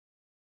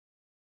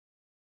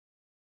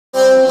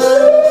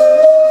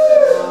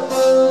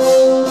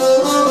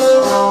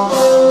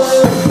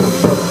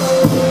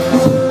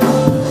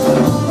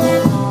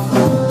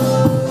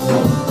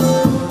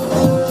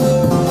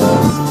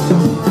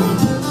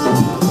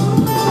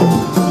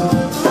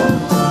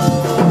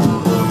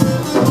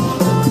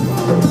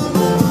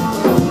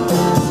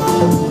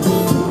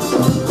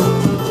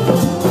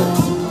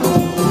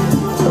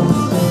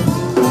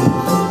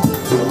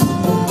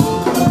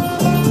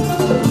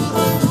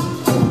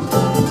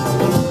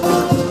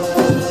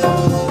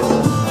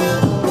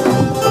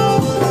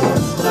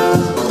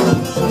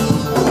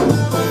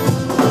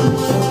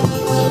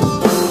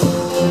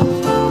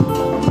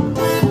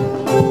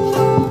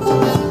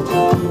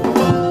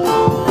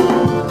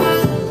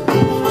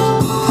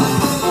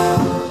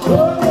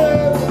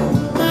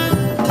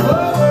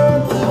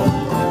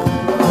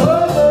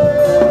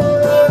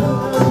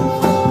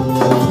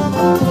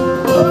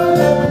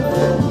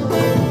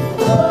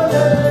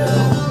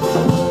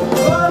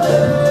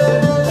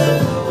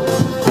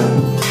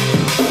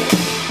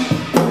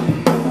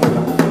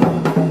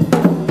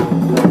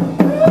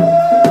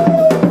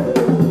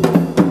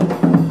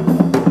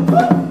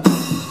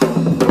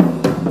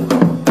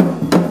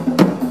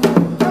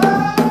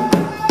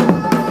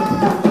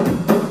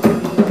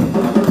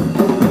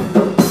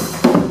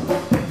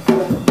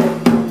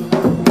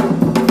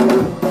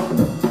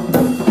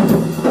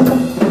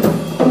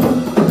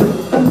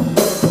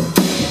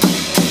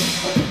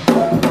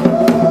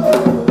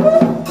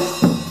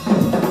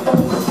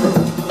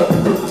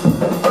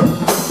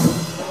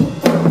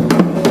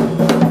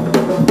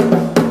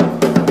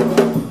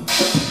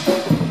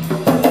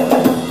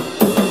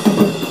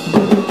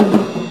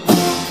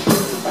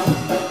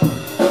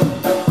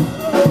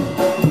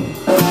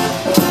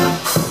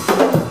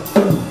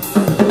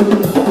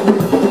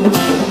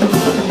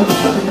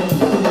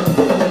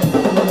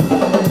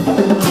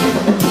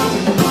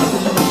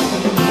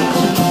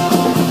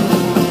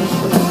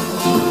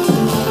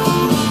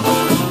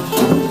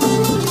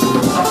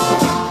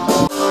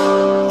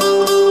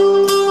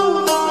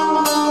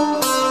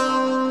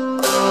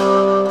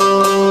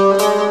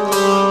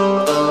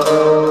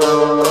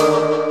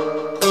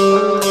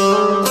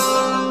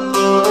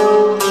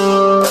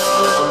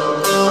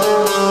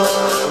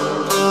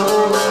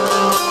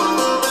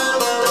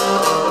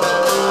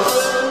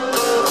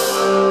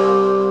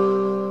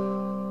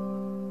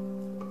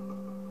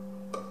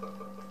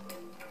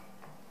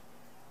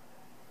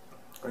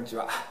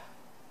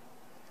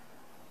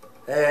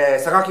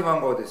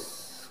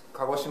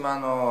島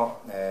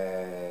の、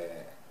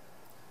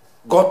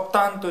ゴッ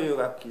タンという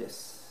楽器で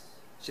す。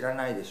知ら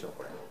ないでしょう。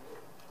これ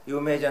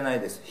有名じゃない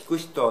です。弾く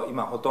人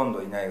今ほとん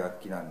どいない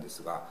楽器なんで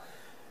すが、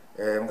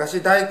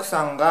昔大工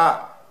さん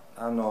が、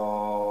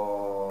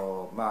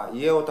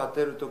家を建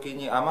てる時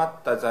に余っ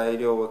た材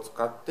料を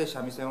使って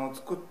三味線を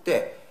作っ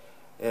て、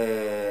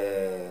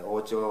お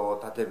家を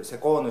建てる施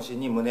工主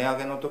に棟上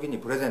げの時に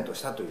プレゼント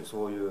したという、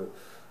そういう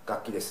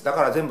楽器です。だ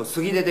から全部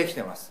杉ででき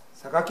てます。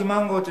サカキマ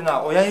ンゴーというの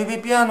は親指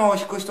ピアノを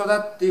弾く人だ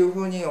っていう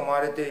ふうに思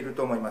われている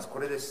と思います。こ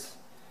れです。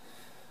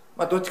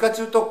どっちか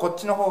というとこっ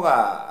ちの方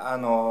が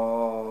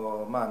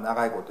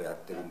長いことやっ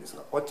てるんです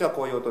が、こっちは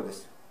こういう音で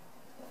す。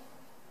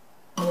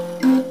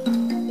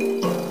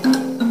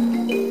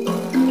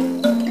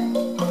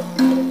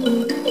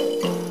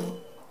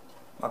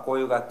こう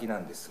いう楽器な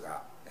んです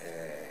が、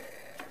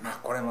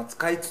これも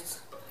使いつ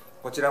つ、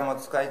こちらも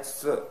使いつ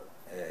つ、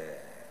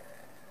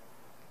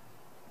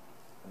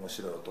面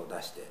白い音を出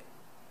して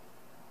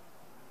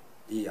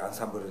いいアン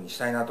サンブルにし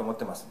たいなと思っ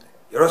てますので、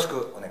よろし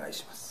くお願い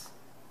します。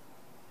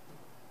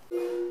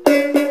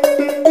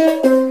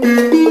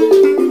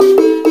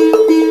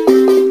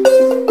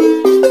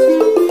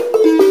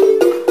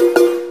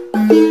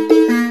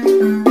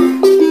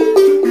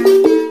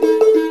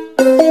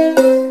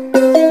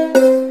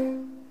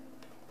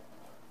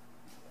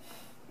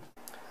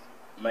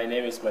My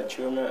name is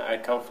Matchume. I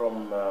come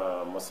from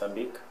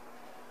Mozambique.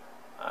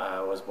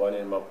 I was born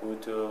in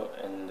Maputo,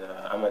 and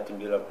I'm a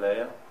timbila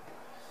player.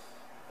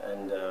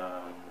 And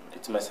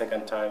it's my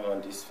second time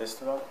on this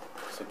festival,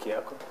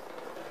 Sukiyaki.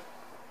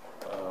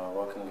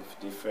 Working with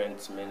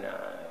different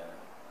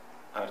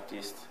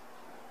artists,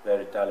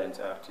 very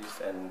talented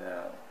artists, and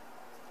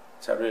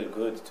it's really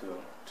good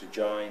to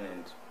join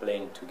and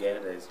playing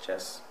together. It's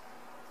just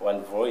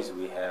one voice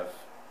we have.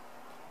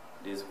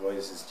 This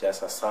voice is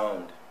just a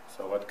sound.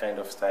 So what kind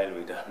of style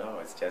we don't know,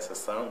 it's just a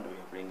sound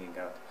we're bringing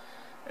out.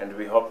 And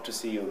we hope to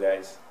see you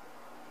guys,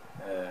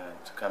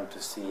 to come to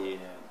see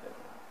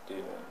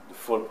the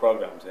full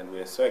programs, and we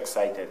are so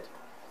excited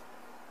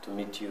to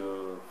meet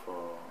you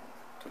for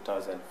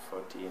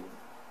 2014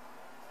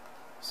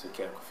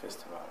 Sukiyaki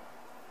Festival.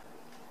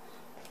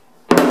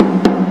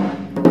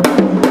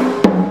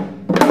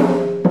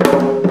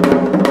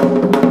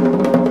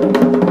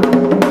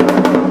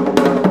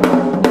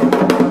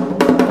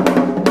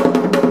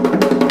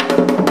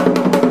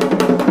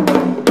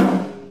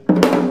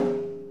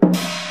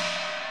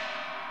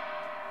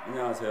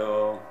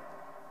 안녕하세요.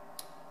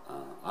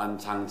 I'm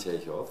Chang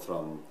Jaehyo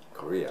from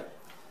Korea.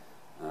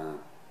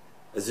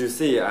 As you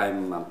see,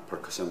 I'm a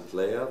percussion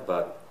player,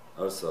 but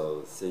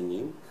also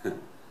singing.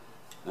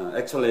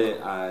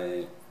 Actually,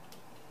 I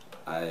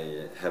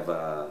have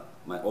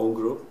my own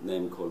group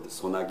name called the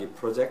Sonagi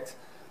Project.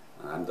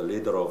 I'm the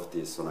leader of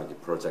the Sonagi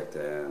Project,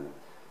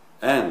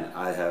 and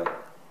I have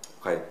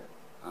quite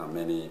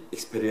many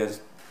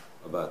experience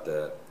about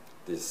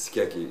this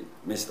Sukiyaki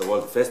Mr.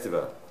 World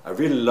Festival. I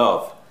really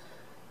love.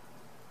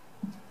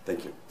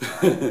 Thank you.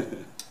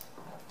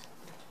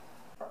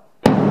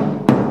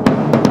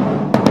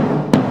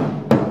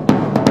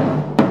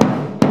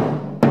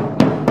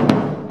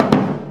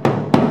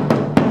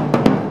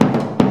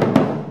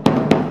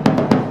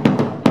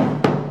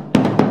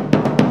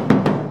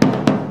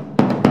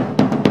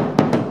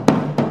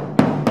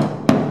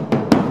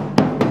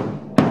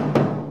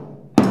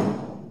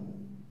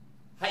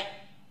 Hi.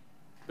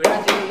 ブ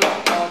ラジルの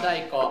兄弟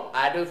鼓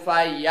アルフ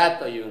ァイア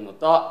というの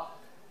と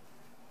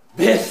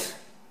ベース、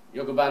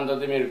よくバンド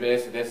で見るベー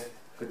スです。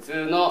普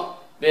通の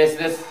ベース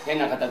です。変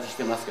な形し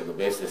てますけど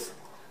ベースです。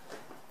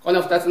こ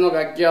の2つの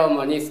楽器を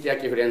主にすき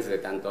焼きフレンズで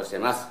担当して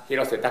ます。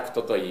広瀬拓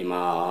音と言い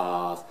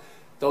ます。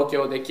東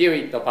京でキウ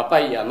イとパパ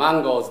イヤマ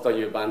ンゴーズと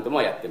いうバンド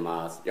もやって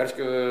ます。よろし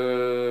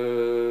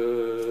く。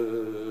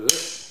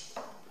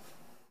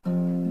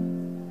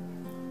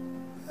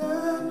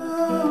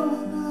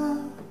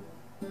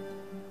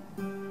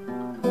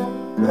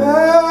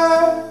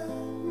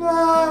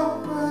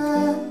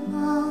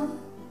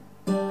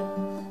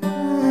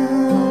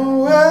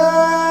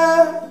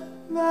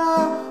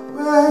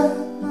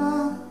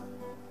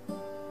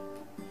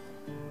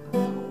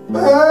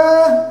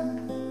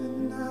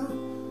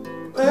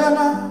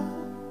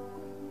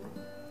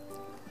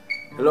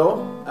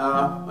Hello,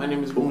 my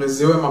name is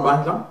Bongeziwe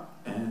Mabandla,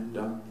 and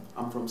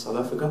I'm from South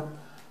Africa.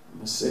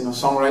 I'm a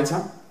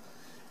singer-songwriter,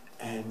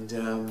 and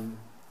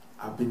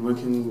I've been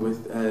working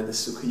with the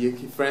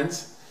Sukiyaki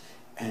friends,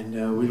 and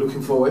we're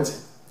looking forward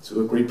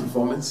to a great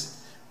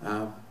performance.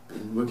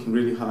 Been working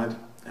really hard.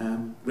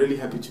 I'm really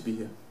happy to be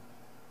here.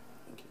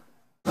 Thank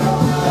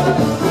you.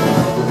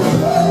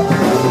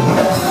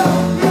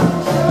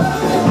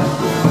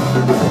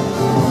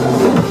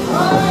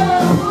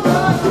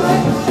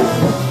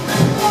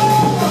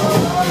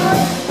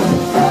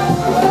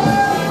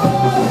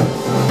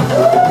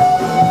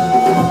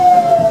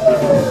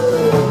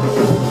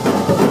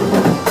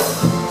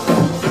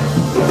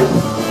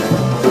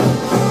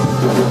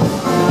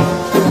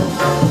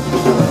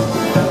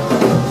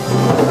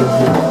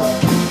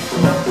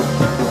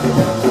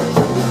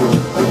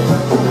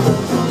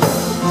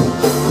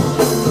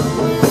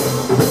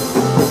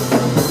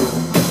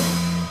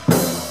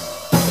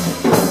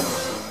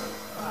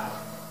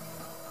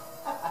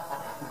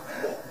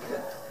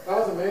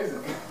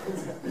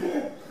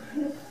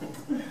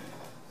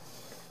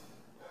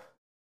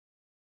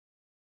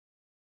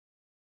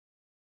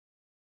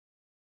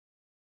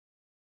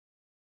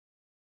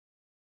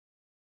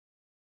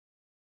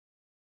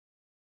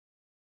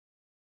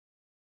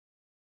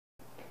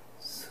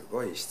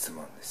 ごい質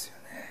問ですよ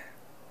ね。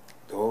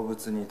動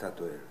物に例える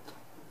と、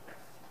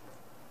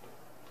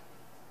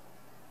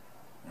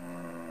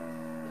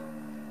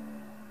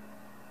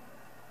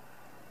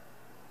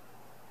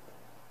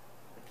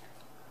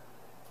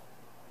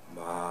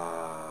ま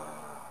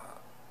あ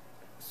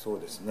そう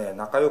ですね、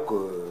仲良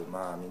く、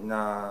まあみん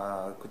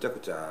なくちゃく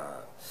ちゃ、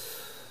は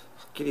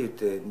っきり言っ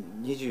て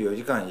24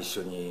時間一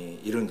緒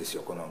にいるんです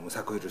よ、このむ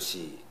さ苦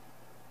しい、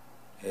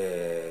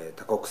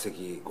多国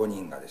籍5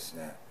人がです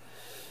ね、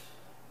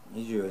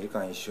24時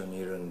間一緒に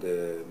いるん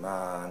で、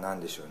まあなん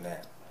でしょう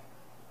ね、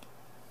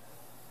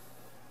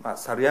まあ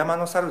猿山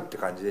の猿って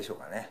感じでしょう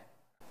かね。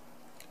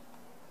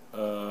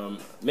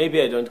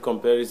Maybe I don't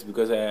compare it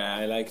because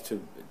I like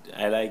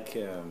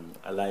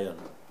a lion.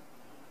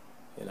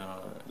 You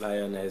know,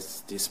 lion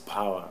has this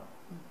power,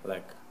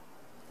 like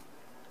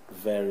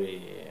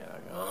very,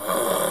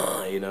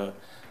 you know.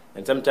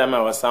 And sometimes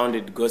our sound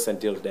it goes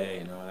until there,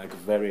 you know, like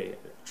very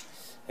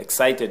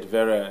excited,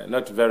 very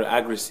not very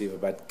aggressive,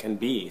 but can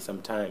be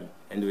sometime,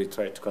 and we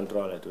try to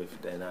control it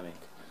with dynamic.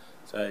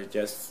 So I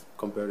just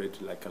compare it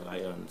to like a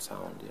lion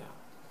sound,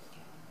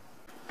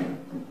 yeah.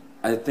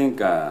 I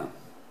think I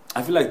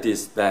feel like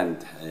this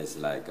band is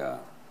like a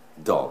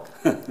dog.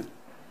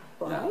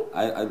 Yeah,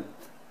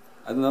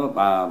 I don't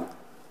know.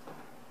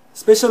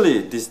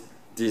 Especially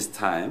this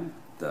time,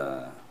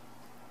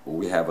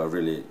 we have a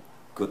really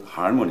good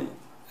harmony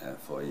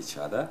for each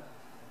other,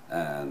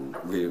 and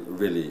we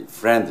really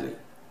friendly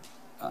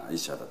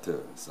each other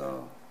too.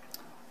 So,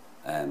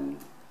 and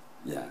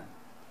yeah,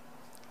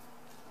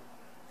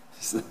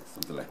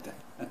 something like that.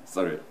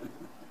 Sorry.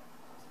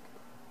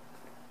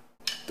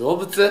 動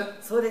物？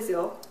そうです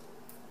よ。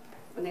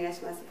お願い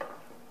します。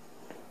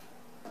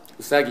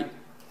ウサギ。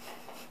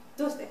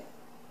どうして？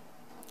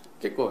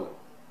結構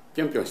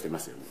ぴょんぴょんしてま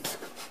すよね。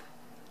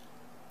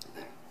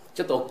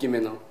ちょっと大きめ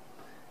の、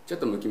ちょっ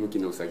とムキムキ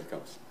のウサギか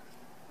もし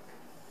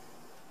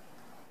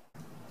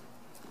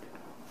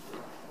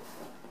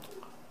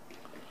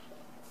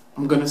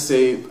れない。I'm gonna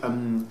say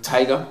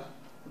tiger,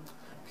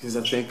 because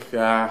I think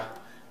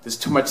there's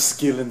too much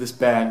skill in this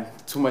band,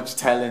 too much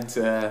talent.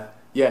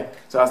 Yeah,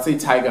 so I'll say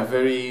tiger,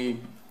 very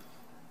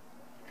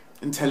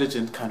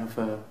intelligent kind of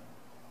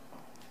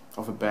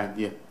a band.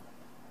 Yeah.